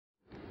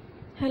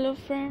Hello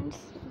friends,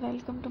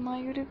 welcome to my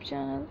YouTube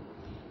channel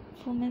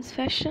Women's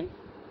Fashion.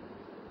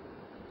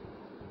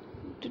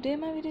 Today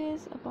my video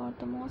is about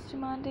the most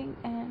demanding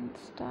and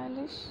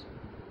stylish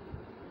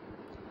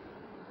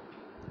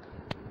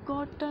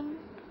cotton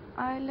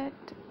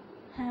eyelet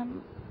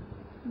hem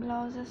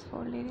blouses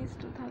for ladies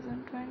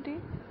 2020.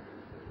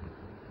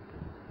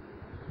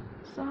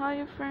 So how are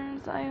you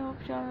friends? I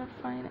hope you all are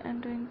fine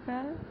and doing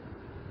well.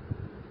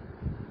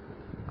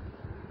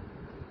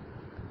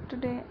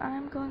 Today I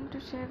am going to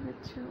share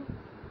with you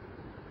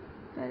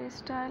very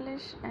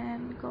stylish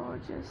and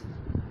gorgeous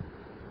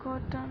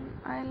cotton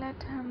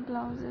eyelet hem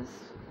blouses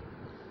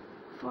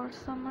for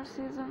summer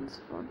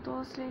seasons, for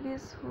those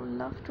ladies who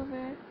love to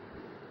wear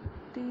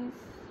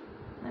these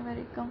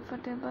very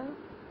comfortable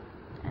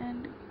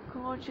and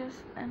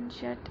gorgeous and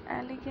yet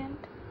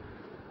elegant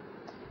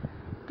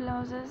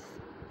blouses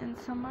in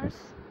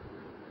summers.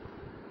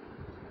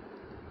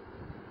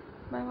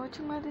 By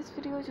watching this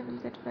video, you will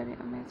get very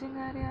amazing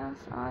ideas.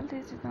 All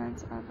these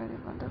designs are very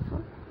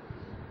wonderful.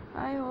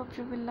 I hope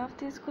you will love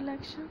this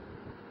collection.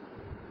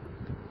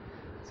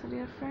 So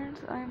dear friends,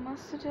 I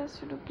must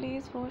suggest you to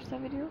please watch the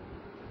video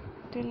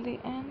till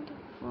the end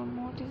for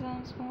more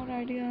designs, more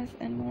ideas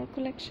and more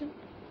collection.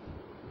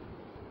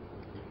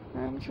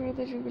 I am sure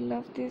that you will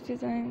love these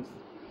designs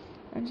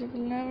and you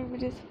will never be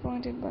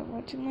disappointed by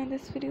watching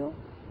this video.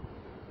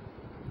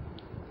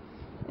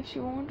 If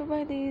you want to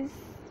buy these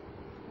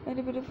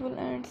very beautiful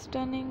and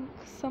stunning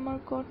summer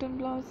cotton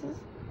blouses,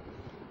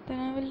 then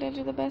I will tell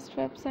you the best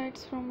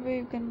websites from where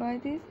you can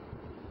buy these.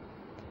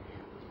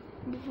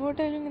 Before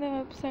telling you the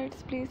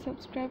websites, please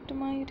subscribe to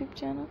my YouTube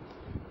channel.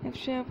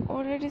 If you have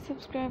already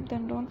subscribed,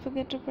 then don't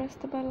forget to press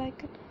the bell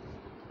icon.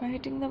 By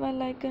hitting the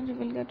bell icon, you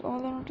will get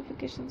all the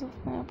notifications of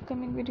my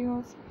upcoming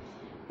videos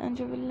and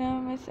you will never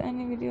miss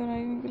any video or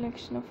any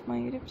collection of my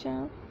YouTube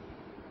channel.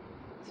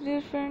 So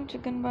dear friends, you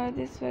can buy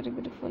this very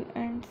beautiful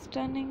and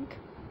stunning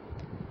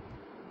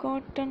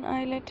cotton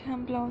eyelet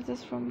hem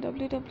blouses from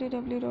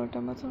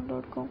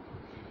www.amazon.com,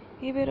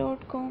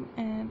 ebay.com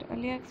and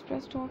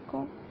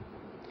aliexpress.com.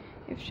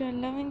 If you are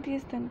loving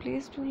these, then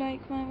please do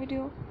like my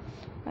video.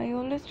 I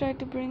always try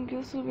to bring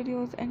useful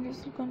videos and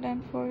useful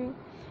content for you.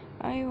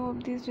 I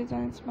hope these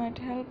designs might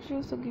help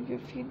you, so give your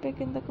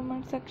feedback in the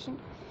comment section.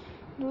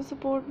 Do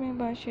support me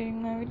by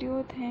sharing my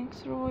video.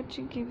 Thanks for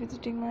watching. Keep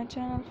visiting my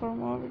channel for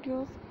more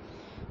videos.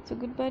 So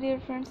goodbye dear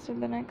friends, till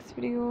the next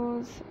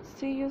videos.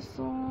 See you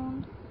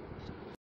soon.